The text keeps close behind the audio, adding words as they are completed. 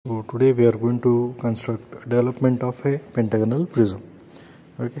So today we are going to construct development of a pentagonal prism.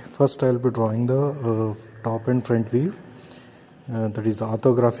 Okay, first I will be drawing the top and front view, that is the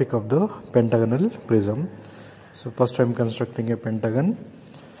orthographic of the pentagonal prism. So first I am constructing a pentagon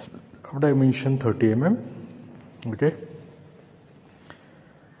of dimension 30 mm. Okay,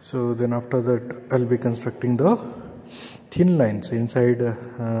 so then after that I will be constructing the thin lines inside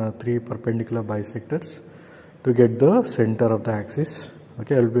three perpendicular bisectors to get the center of the axis.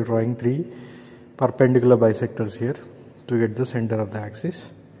 Okay, I will be drawing three perpendicular bisectors here to get the center of the axis.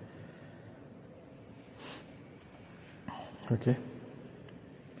 Okay,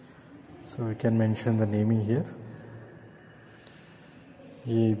 so we can mention the naming here: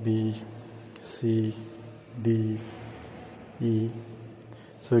 A, B, C, D, E.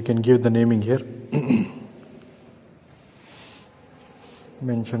 So we can give the naming here.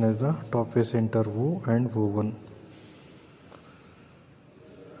 Mention as the top face center O and O1.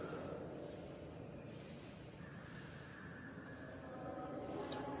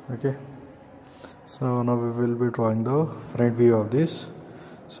 Okay, so now we will be drawing the front view of this.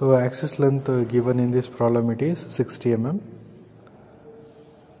 So axis length given in this problem, it is 60 mm.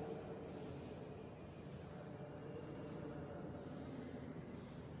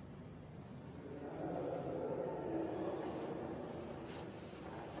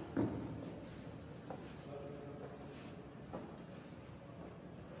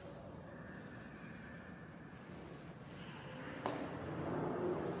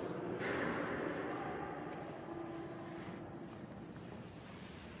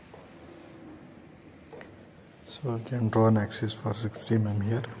 So I can draw an axis for 60 mm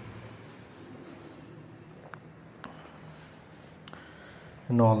here.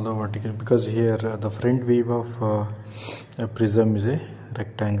 And all the vertical, because here the front view of a prism is a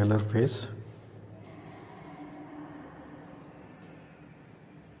rectangular face.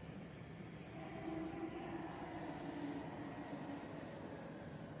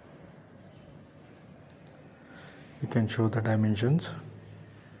 You can show the dimensions.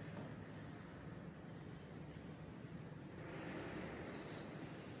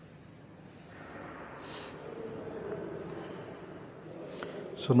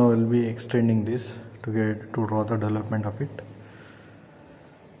 So now we'll be extending this to draw the development of it.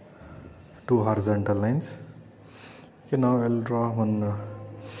 Two horizontal lines. Okay, now I'll draw one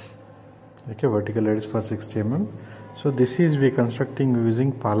vertical edge for 60 mm. So this is we constructing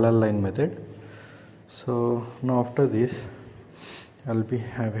using parallel line method. So now after this we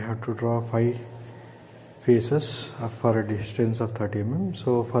have to draw 5 faces for a distance of 30 mm.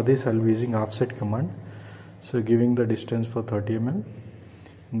 So for this I'll be using offset command. So giving the distance for 30 mm.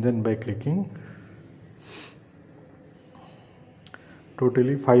 And then by clicking,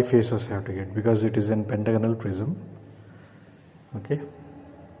 totally 5 faces have to get, because it is a pentagonal prism. Okay, you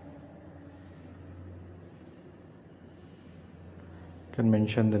can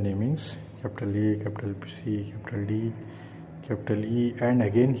mention the namings: capital A, capital C, capital D, capital E, and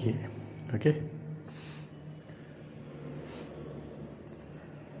again here. Okay,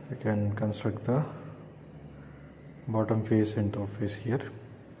 you can construct the bottom face and top face here.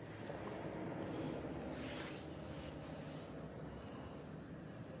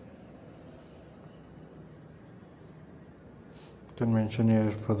 Can mention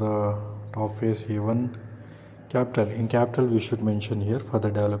here for the top face A1 capital. In capital we should mention here for the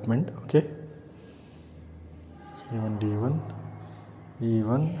development. Okay, C1, D1,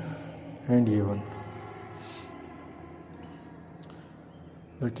 E1 and A1.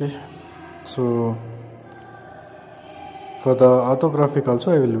 Okay, so for the orthographic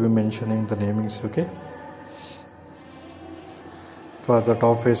also I will be mentioning the namings. Okay, for the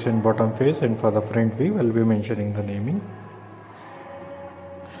top face and bottom face, and for the front view I will be mentioning the naming,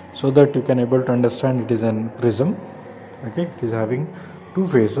 so that you can able to understand it is an prism. Okay, it is having two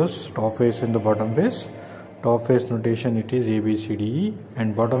faces, top face and the bottom face. Top face notation it is A, B, C, D, E,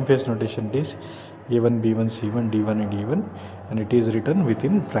 and bottom face notation it is A1, B1, C1, D1 and E1, and it is written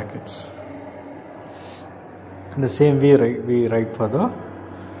within brackets. In the same way we write for the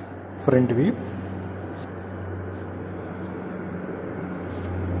front view.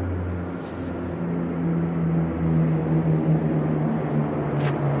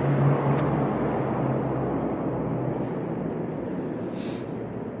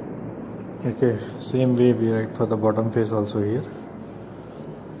 Okay, same way we write for the bottom face also here.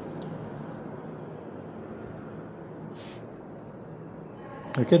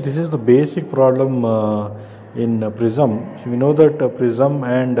 Okay, this is the basic problem in prism. We know that prism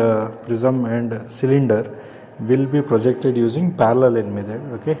and cylinder will be projected using parallel line method.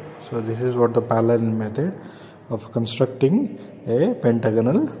 Okay, so this is what the parallel line method of constructing a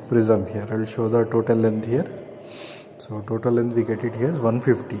pentagonal prism here. I will show the total length here. So total length we get it here is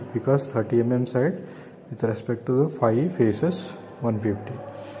 150 because 30 mm side with respect to the 5 faces 150.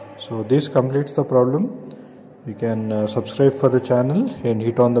 So this completes the problem. You can subscribe for the channel and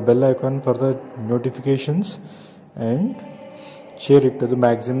hit on the bell icon for the notifications and share it to the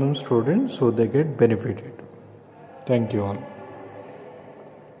maximum students so they get benefited. Thank you all.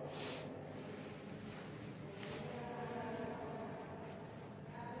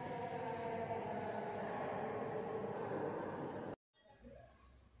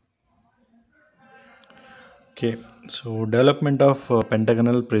 Okay, so development of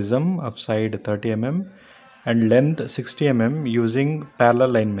pentagonal prism of side 30 mm and length 60 mm using parallel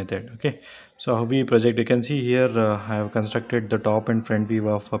line method. Okay, so how we project, you can see here I have constructed the top and front view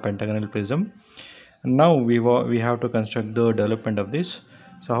of a pentagonal prism. And now we have to construct the development of this.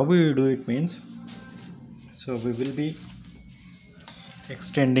 So how we do it means, so we will be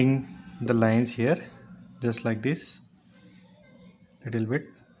extending the lines here just like this little bit.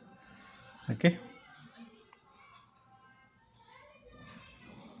 Okay,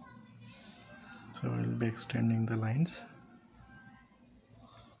 so we'll be extending the lines.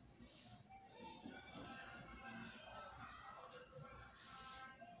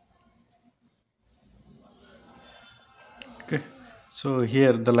 Okay, so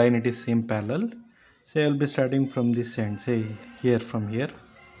here the line it is same parallel. Say I'll be starting from this end, say here, from here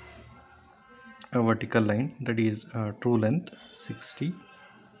a vertical line that is true length 60.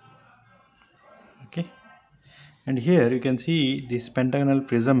 Okay, and here you can see this pentagonal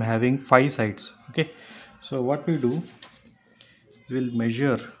prism having 5 sides. Okay, so what we do, we'll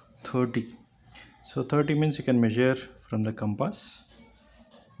measure 30. So 30 means you can measure from the compass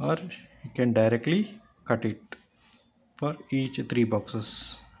or you can directly cut it for each 3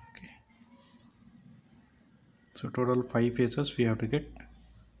 boxes. Okay, so total 5 faces we have to get.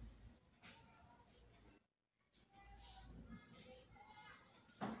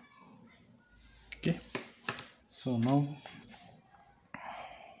 Okay, so now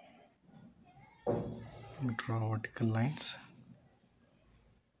draw vertical lines.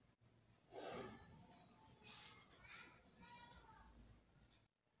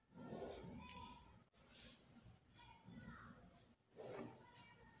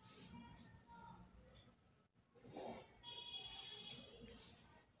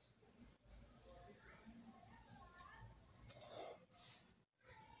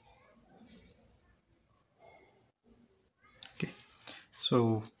 Okay,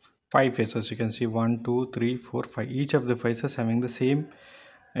 so 5 faces, you can see 1 2 3 4 5, each of the faces having the same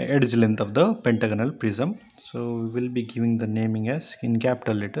edge length of the pentagonal prism. So we will be giving the naming as in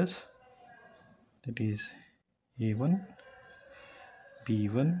capital letters, that is A1,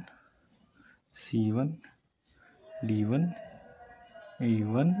 B1, C1, D1,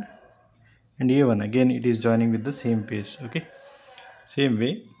 E1 and A1. Again it is joining with the same face. Okay, same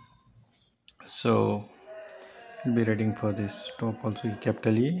way. So we'll be writing for this top also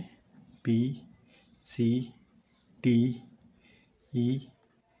capital A, B, C, D, E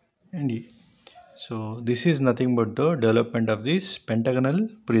and E. So this is nothing but the development of this pentagonal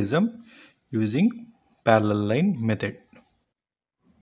prism using parallel line method.